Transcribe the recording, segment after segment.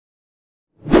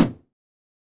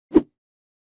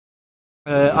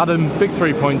Adam, big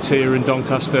 3 points here in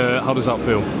Doncaster. How does that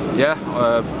feel? Yeah,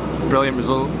 brilliant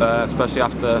result, especially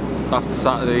after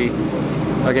Saturday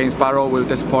against Barrow. We were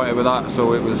disappointed with that,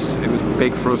 so it was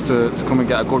big for us to come and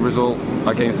get a good result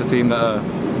against a team that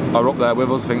are up there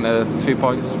with us. I think they're 2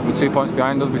 points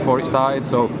behind us before it started,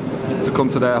 so to come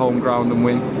to their home ground and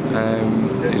win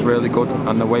is really good.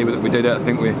 And the way that we did it, I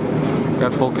think we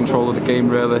had full control of the game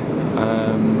really,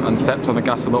 and stepped on the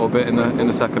gas a little bit in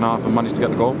the second half and managed to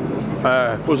get the goal.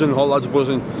 Buzzing, the whole lads are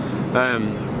buzzing,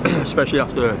 especially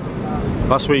after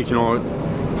last week. You know,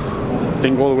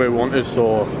 didn't go the way we wanted,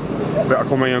 so better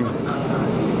come here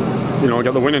and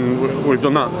get the win, and we've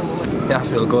done that. Yeah, I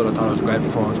feel good. I thought it was a great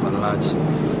performance by the lads.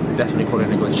 Definitely put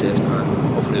in a good shift,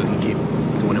 and hopefully we can keep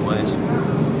the winning ways.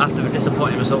 After the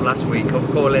disappointing result last week, I'm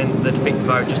calling the defeat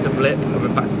tomorrow just a blip, and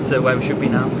we're back to where we should be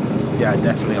now. Yeah,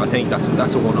 definitely. I think that's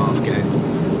a one-off game.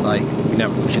 Like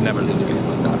we should never lose a game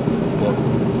like that. But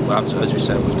as we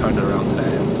said, we've turned it around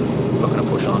today and looking to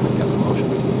push on and get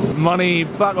promotion. Manny,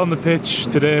 back on the pitch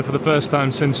today for the first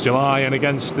time since July, and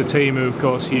against the team who, of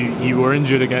course, you were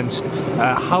injured against.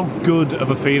 How good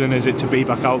of a feeling is it to be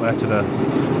back out there today?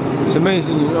 It's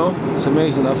amazing, it's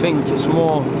amazing. I think it's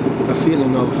more a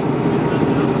feeling of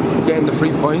getting the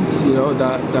 3 points,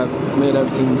 that made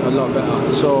everything a lot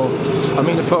better. So, I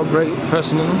mean, it felt great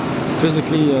personally,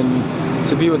 physically, and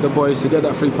to be with the boys, to get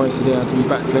that 3 points today and to be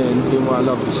back playing, doing what I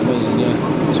love, it's amazing,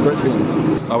 yeah. It's a great feeling.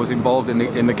 I was involved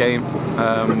in the game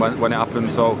when it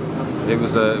happened, so it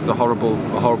was a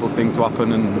horrible thing to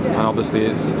happen, and obviously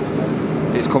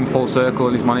it's come full circle,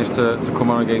 and he's managed to come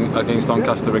on against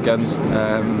Doncaster again,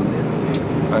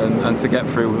 and to get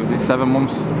through, was it 7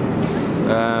 months?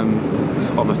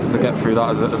 Obviously to get through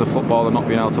that as a footballer, not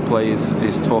being able to play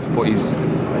is tough, but he's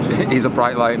a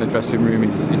bright light in the dressing room.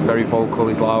 He's very vocal,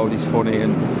 he's loud, he's funny,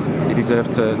 and he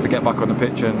deserves to get back on the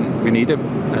pitch, and we need him.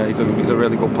 He's a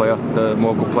really good player. The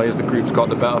more good players the group's got,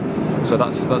 the better. So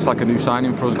that's like a new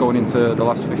signing for us going into the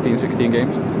last 15-16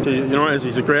 games. You know what it is,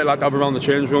 he's a great lad to have around the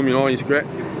change room. He's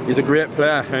a great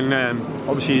player, and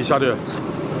obviously he's had a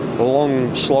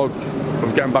long slog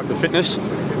of getting back to fitness,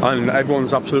 and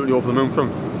everyone's absolutely over the moon for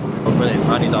him. Well, brilliant,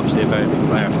 and he's obviously a very big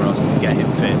player for us. To get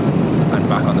him fit and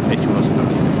back on the pitch with us is going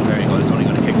to be very good. It's only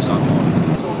going to kick us on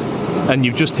more. And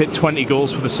you've just hit 20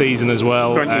 goals for the season as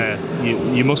well.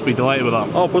 You must be delighted with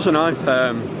that. Oh, buzzing,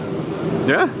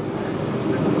 yeah.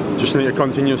 Just need to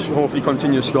hopefully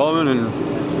continue scoring, and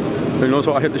who knows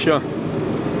what I hit this year.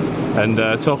 And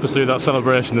talk us through that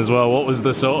celebration as well. What was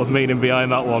the sort of meaning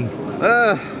behind that one?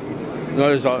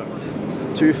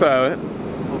 To be fair,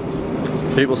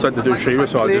 people said to do Shiva,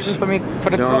 so I just, for the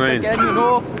what I mean?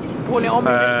 Pulling it on me.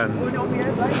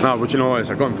 No, but you know what,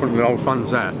 I got in front of the old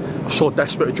fans there. I was so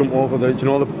desperate to jump over the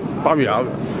barrier,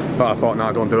 but I thought,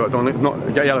 no, don't do it.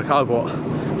 Don't get a yellow card, but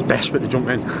I was desperate to jump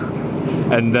in.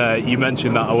 And you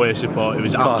mentioned that away support. It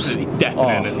was class. Absolutely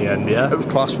deafening at the end, yeah. It was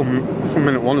class from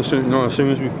minute one. As soon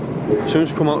as we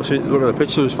come out, look at the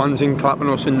pitch, there was fans in clapping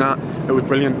us in that. It was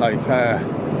brilliant. Like I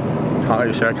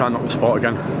can't knock the sport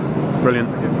again. Brilliant.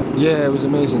 Yeah, it was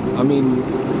amazing. I mean,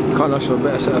 you can't ask for a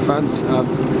better set of fans.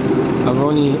 I've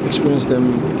only experienced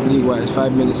them league-wise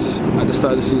 5 minutes at the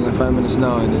start of the season and 5 minutes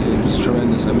now, and it was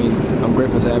tremendous. I mean, I'm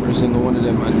grateful to every single one of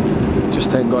them, and just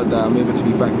thank God that I'm able to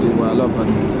be back doing what I love,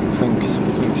 and thanks a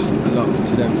lot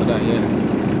to them for that.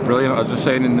 Yeah. Brilliant. I was just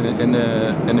saying in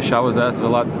the showers there to the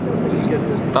lads,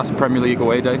 that's Premier League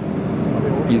away day.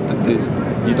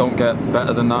 You don't get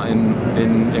better than that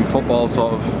in football,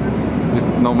 sort of,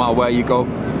 no matter where you go.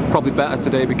 Probably better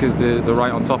today because they're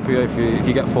right on top of you. If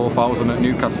you get 4,000 at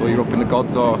Newcastle, you're up in the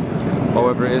gods, or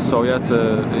whatever it is. So yeah,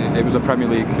 it was a Premier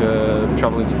League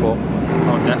travelling support.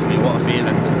 Oh, definitely, what a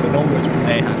feeling. The numbers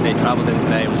they travelled in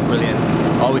today was brilliant.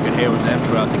 All we could hear was them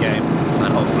throughout the game,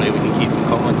 and hopefully we can keep them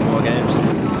coming to more games.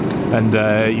 And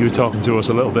you were talking to us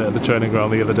a little bit at the training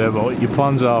ground the other day about what your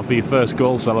plans are for your first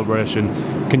goal celebration.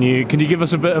 Can you give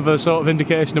us a bit of a sort of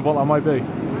indication of what that might be?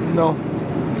 No,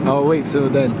 I'll wait till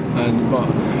then. But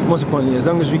most importantly, as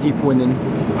long as we keep winning,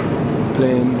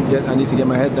 playing, I need to get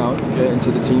my head down, get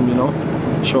into the team,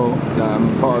 show that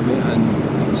I'm part of it,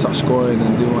 and start scoring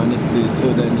and doing what I need to do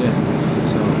till then. Yeah.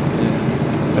 So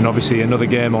yeah. And obviously another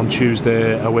game on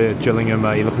Tuesday away at Gillingham.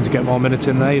 Are you looking to get more minutes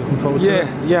in there? You looking forward to it?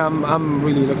 Yeah, I'm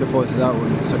really looking forward to that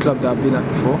one. It's a club that I've been at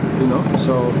before,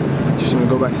 so just want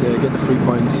to go back there, get the 3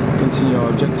 points, and continue our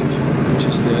objective, which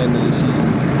is the end of the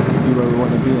season, be where we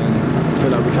want to be, and I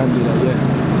feel like we can do that,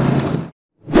 yeah.